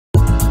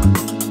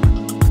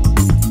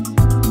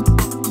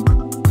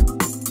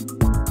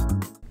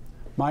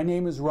My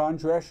name is Ron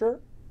Drescher.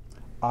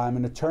 I'm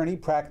an attorney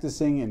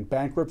practicing in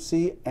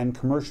bankruptcy and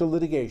commercial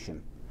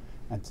litigation.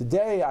 And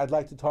today I'd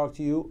like to talk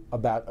to you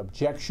about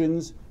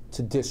objections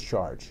to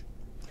discharge.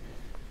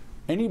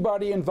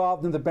 Anybody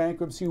involved in the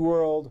bankruptcy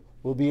world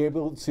will be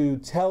able to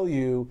tell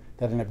you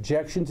that an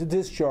objection to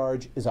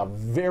discharge is a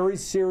very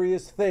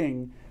serious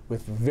thing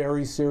with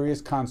very serious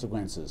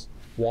consequences.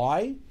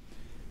 Why?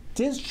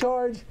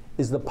 Discharge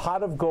is the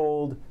pot of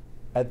gold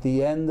at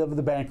the end of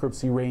the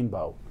bankruptcy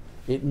rainbow.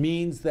 It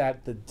means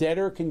that the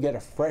debtor can get a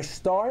fresh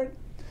start,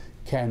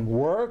 can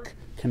work,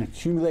 can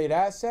accumulate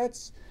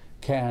assets,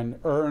 can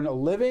earn a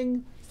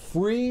living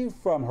free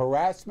from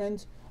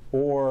harassment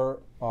or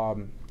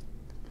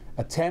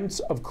attempts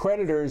of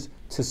creditors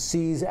to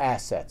seize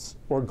assets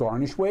or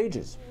garnish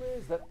wages.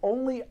 It is that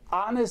only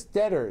honest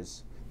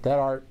debtors that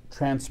are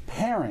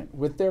transparent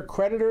with their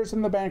creditors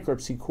in the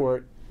bankruptcy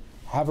court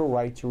have a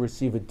right to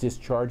receive a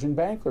discharge in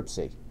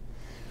bankruptcy.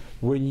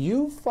 When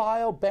you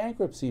file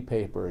bankruptcy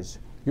papers,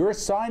 you're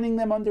signing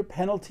them under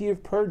penalty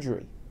of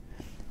perjury.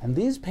 And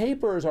these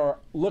papers are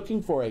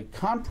looking for a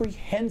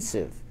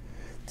comprehensive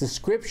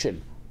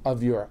description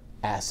of your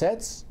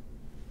assets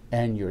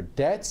and your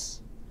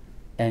debts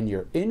and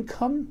your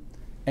income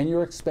and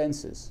your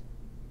expenses.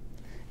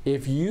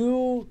 If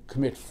you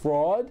commit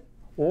fraud,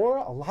 or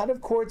a lot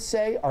of courts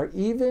say are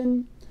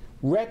even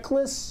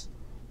reckless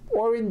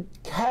or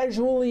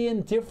casually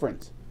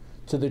indifferent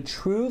to the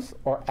truth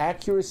or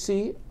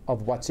accuracy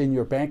of what's in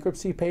your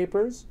bankruptcy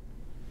papers,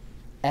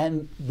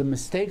 and the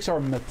mistakes are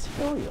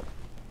material,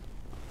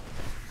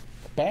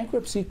 the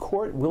bankruptcy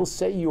court will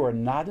say you are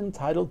not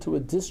entitled to a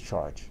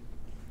discharge.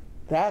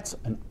 That's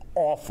an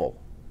awful,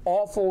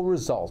 awful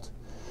result,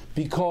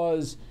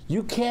 because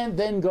you can't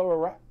then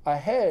go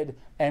ahead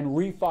and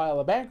refile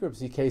a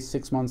bankruptcy case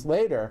 6 months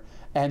later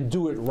and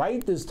do it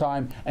right this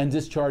time and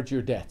discharge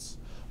your debts.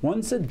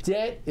 Once a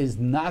debt is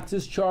not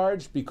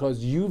discharged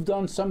because you've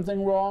done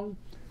something wrong,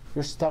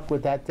 you're stuck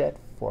with that debt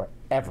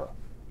forever.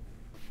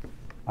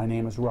 My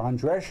name is Ron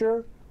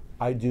Drescher.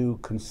 I do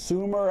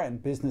consumer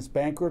and business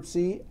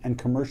bankruptcy and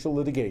commercial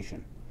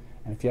litigation.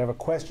 And if you have a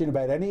question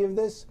about any of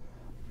this,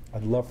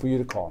 I'd love for you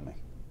to call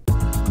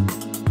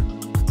me.